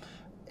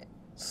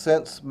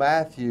 Since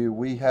Matthew,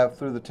 we have,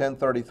 through the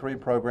 1033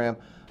 program,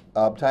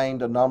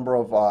 obtained a number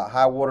of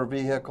high water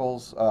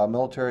vehicles,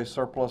 military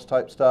surplus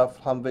type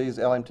stuff, Humvees,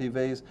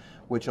 LMTVs,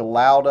 which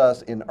allowed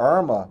us in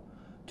Irma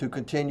to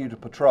continue to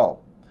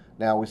patrol.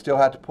 Now, we still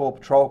have to pull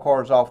patrol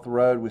cars off the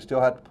road, we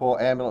still have to pull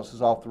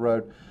ambulances off the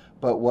road,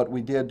 but what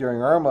we did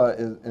during Irma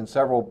is, in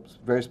several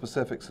very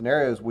specific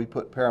scenarios, we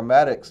put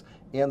paramedics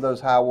in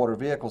those high water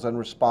vehicles and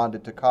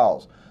responded to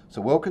calls.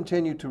 So we'll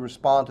continue to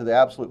respond to the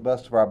absolute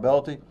best of our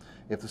ability.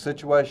 If the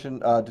situation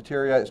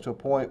deteriorates to a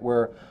point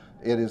where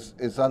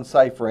it's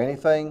unsafe for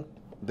anything,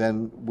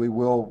 then we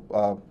will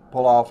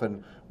pull off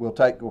and we'll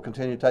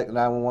continue to take the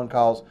 911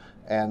 calls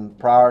and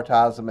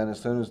prioritize them, and as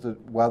soon as the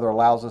weather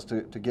allows us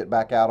to get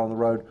back out on the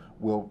road,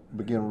 we'll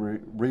begin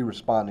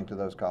re-responding to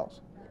those calls.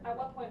 At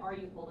what point are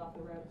you pulled off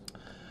the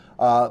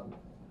road?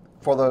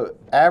 For the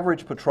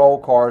average patrol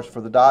cars,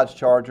 for the Dodge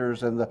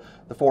Chargers and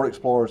the Ford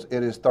Explorers,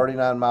 it is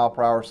 39 mile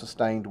per hour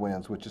sustained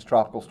winds, which is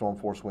tropical storm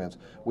force winds.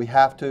 We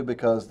have to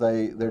because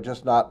they're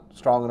just not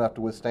strong enough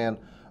to withstand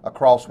a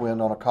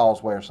crosswind on a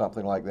causeway or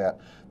something like that.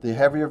 The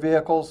heavier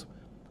vehicles,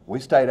 we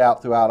stayed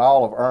out throughout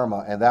all of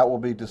Irma, and that will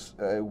be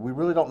we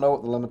really don't know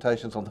what the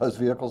limitations on those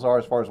vehicles are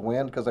as far as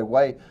wind, because they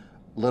weigh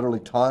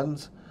literally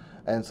tons,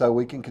 and so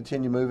we can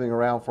continue moving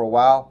around for a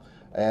while,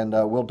 and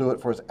we'll do it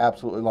for as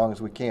absolutely long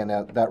as we can.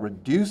 Now, that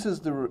reduces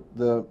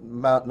the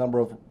number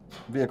of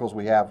vehicles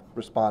we have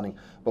responding,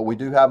 but we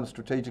do have them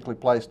strategically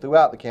placed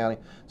throughout the county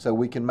so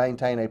we can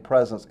maintain a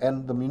presence.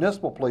 And the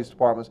municipal police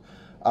departments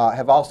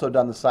have also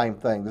done the same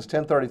thing. This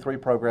 1033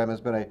 program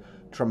has been a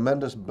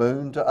tremendous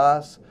boon to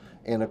us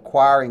in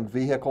acquiring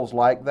vehicles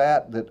like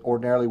that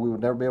ordinarily we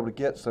would never be able to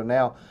get. So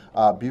now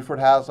Beaufort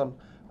has them,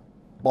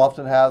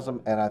 Bluffton has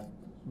them, and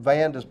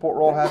Van, does Port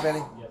Royal have any?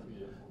 Yes, we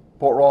do.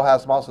 Port Royal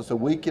has them also. So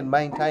we can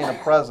maintain a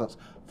presence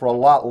for a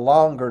lot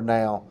longer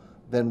now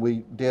than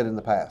we did in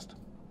the past.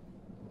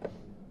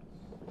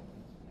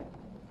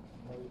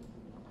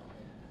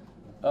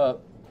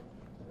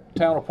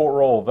 Town of Port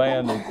Royal,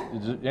 Van,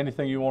 is there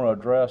anything you want to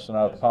address? And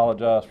I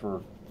apologize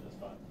for. That's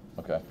fine.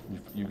 Okay,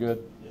 you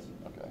good? Yes,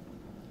 sir. Okay.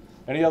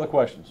 Any other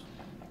questions?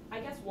 I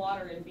guess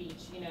water and beach,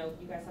 you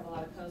guys have a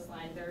lot of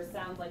coastline. There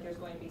sounds like there's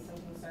going to be some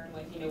concern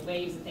with,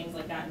 waves and things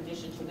like that in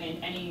addition to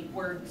wind. Any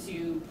word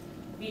to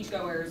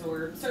beachgoers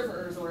or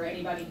surfers or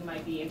anybody who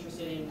might be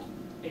interested in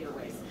bigger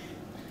waves?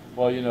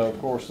 Well, of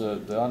course,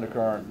 the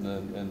undercurrent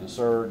and the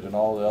surge and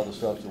all the other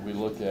stuff that we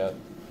look at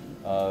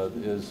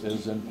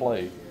is in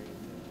play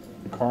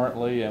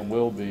currently and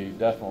will be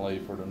definitely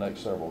for the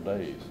next several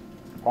days,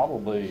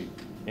 probably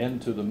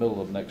into the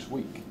middle of next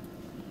week.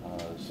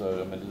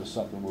 So, I mean, this is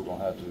something we're going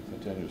to have to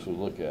continuously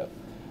look at.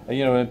 And,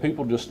 and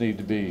people just need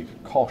to be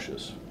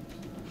cautious,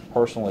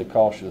 personally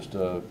cautious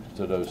to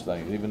those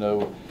things, even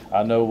though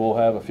I know we'll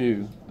have a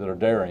few that are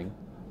daring,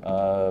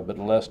 but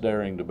the less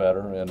daring, the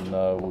better, and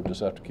we'll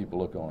just have to keep a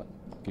look on it,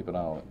 keep an eye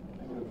on it.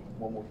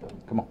 One more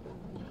thing. Come on.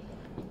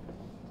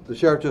 The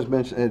sheriff just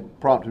mentioned, it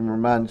prompted me to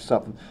remind you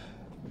something.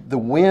 The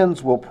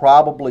winds will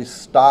probably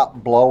stop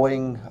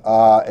blowing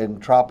in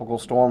tropical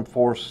storm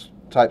force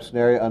type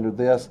scenario under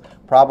this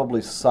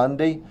probably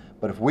Sunday,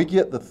 but if we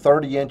get the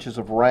 30 inches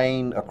of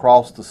rain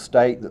across the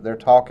state that they're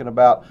talking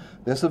about,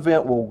 this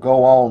event will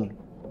go on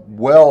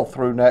well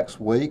through next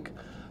week,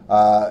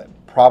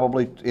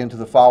 probably into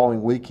the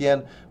following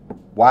weekend.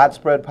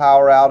 Widespread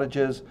power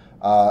outages.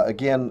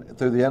 Again,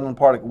 through the inland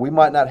part, we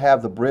might not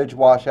have the bridge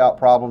washout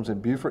problems in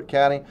Beaufort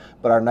County,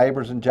 but our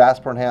neighbors in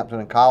Jasper and Hampton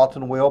and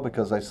Colleton will,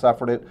 because they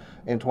suffered it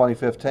in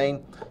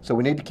 2015. So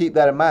we need to keep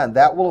that in mind.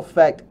 That will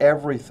affect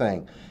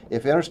everything.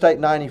 If Interstate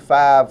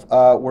 95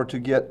 were to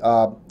get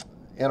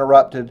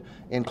interrupted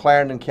in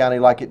Clarendon County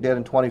like it did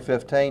in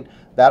 2015,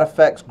 that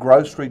affects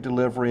grocery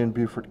delivery in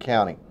Beaufort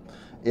County.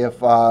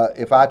 If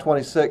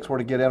I-26 were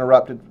to get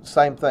interrupted,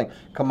 same thing.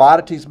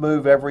 Commodities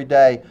move every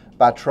day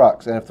by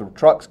trucks, and if the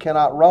trucks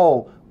cannot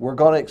roll, we're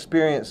going to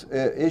experience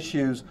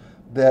issues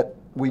that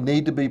we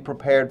need to be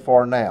prepared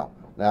for now.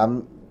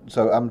 Now,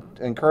 I'm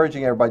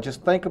encouraging everybody,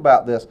 just think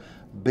about this.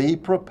 Be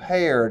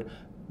prepared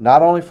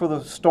not only for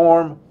the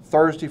storm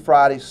Thursday,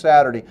 Friday,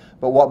 Saturday,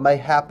 but what may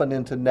happen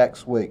into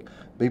next week.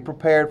 Be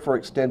prepared for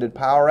extended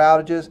power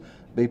outages.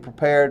 Be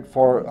prepared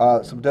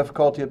for some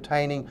difficulty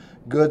obtaining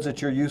goods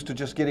that you're used to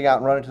just getting out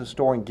and running to the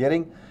store and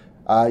getting.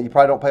 You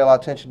probably don't pay a lot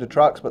of attention to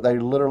trucks, but they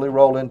literally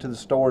roll into the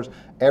stores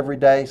every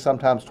day,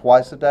 sometimes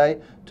twice a day,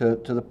 to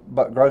the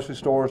grocery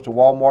stores, to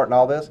Walmart and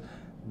all this.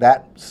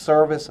 That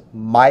service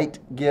might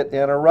get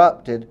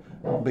interrupted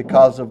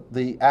because of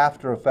the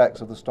after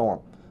effects of the storm.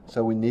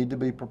 So we need to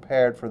be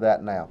prepared for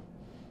that now.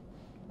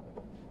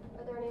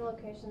 Are there any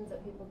locations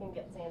that people can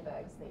get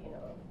sandbags that you know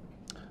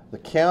of? The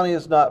county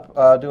is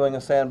not doing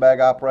a sandbag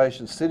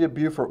operation. City of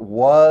Beaufort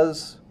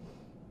was.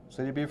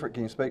 City of Beaufort,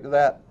 can you speak to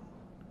that?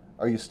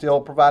 Are you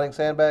still providing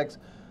sandbags?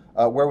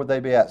 Where would they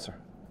be at, sir?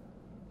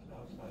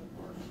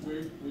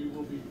 We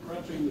will be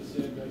prepping the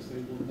sandbags.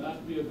 They will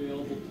not be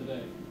available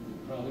today.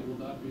 They probably will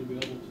not be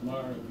available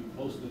tomorrow. It will be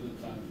posted in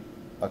time.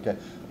 Okay.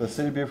 The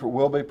City of Beaufort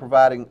will be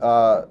providing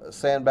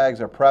sandbags.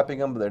 They're prepping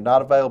them, but they're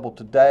not available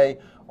today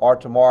or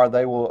tomorrow.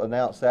 They will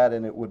announce that,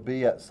 and it would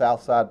be at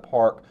Southside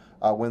Park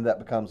when that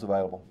becomes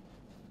available.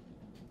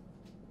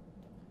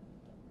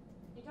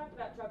 You talked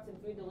about trucks and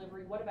food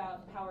delivery. What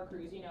about power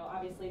crews? You know,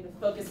 obviously the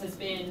focus has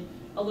been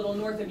a little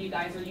north of you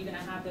guys. Are you going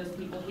to have those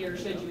people here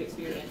should you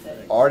experience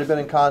it? Already been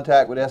in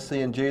contact with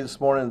SC&G this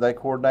morning. They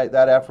coordinate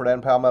that effort,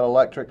 and Palmetto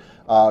Electric.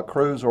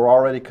 Crews are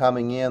already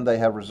coming in. They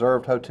have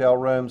reserved hotel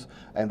rooms,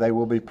 and they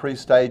will be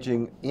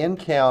pre-staging in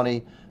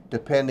county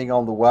depending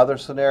on the weather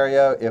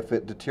scenario. If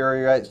it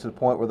deteriorates to the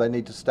point where they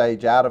need to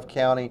stage out of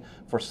county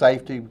for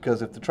safety,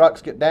 because if the trucks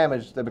get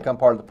damaged, they become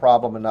part of the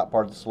problem and not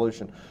part of the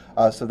solution.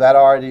 So that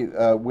already,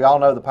 we all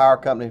know the power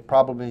company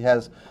probably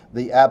has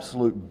the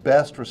absolute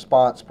best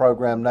response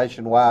program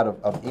nationwide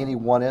of any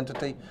one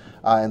entity,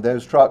 and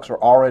those trucks are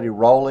already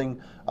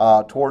rolling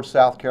towards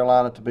South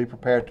Carolina to be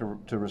prepared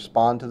to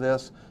respond to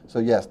this. So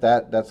yes,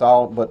 that's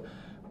all. But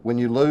when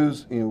you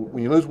lose,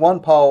 when you lose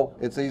one pole,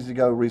 it's easy to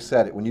go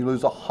reset it. When you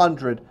lose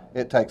 100,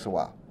 it takes a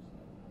while.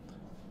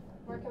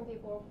 Where can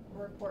people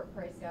report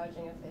price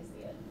gouging if they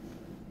see it?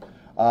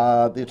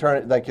 The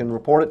attorney, they can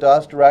report it to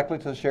us directly,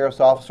 to the sheriff's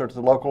office or to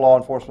the local law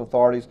enforcement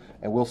authorities,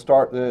 and we'll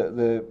start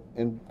the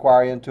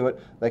inquiry into it.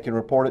 They can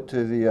report it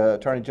to the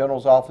Attorney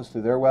General's office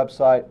through their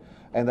website,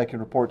 and they can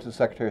report it to the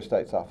Secretary of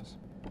State's office.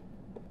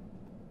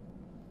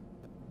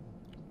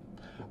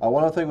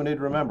 One other thing we need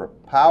to remember,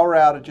 power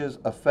outages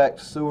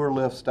affect sewer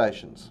lift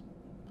stations.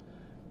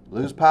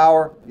 Lose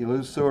power, you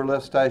lose sewer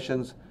lift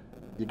stations,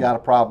 you got a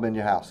problem in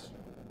your house.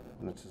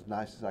 And it's as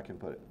nice as I can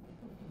put it.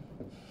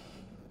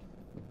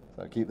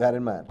 So keep that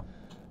in mind.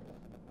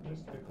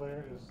 Just to be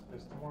clear,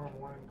 is tomorrow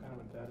morning kind of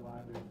a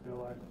deadline, do you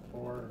feel like,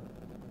 for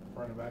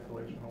an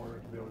evacuation order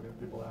to be able to get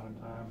people out in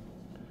time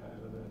ahead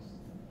of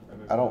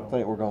this? I don't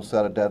think we're going to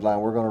set a deadline.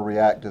 We're going to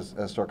react as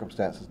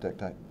circumstances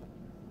dictate.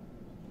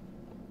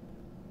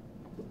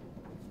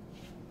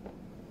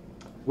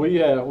 We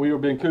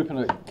have been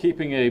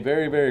keeping a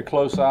very, very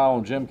close eye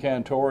on Jim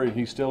Cantori.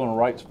 He's still in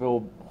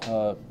Wrightsville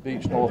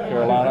Beach, North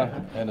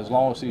Carolina, and as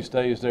long as he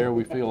stays there,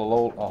 we feel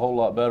a whole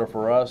lot better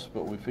for us,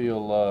 but we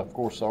feel, of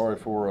course, sorry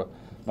for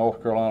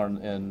North Carolina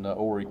and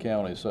Horry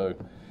County. So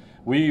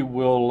we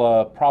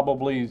will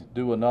probably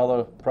do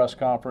another press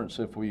conference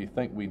if we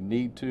think we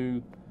need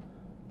to.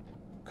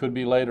 Could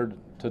be later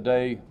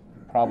today,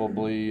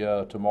 probably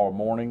tomorrow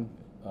morning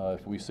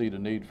if we see the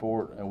need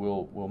for it, and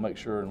we'll make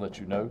sure and let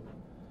you know.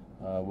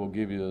 We'll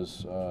give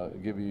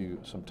you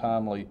some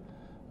timely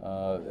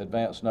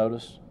advance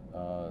notice.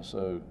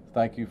 So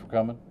thank you for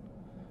coming,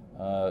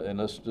 and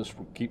let's just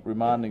keep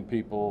reminding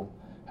people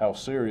how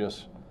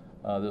serious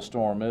this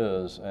storm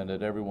is, and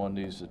that everyone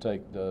needs to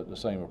take the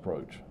same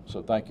approach.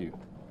 So thank you.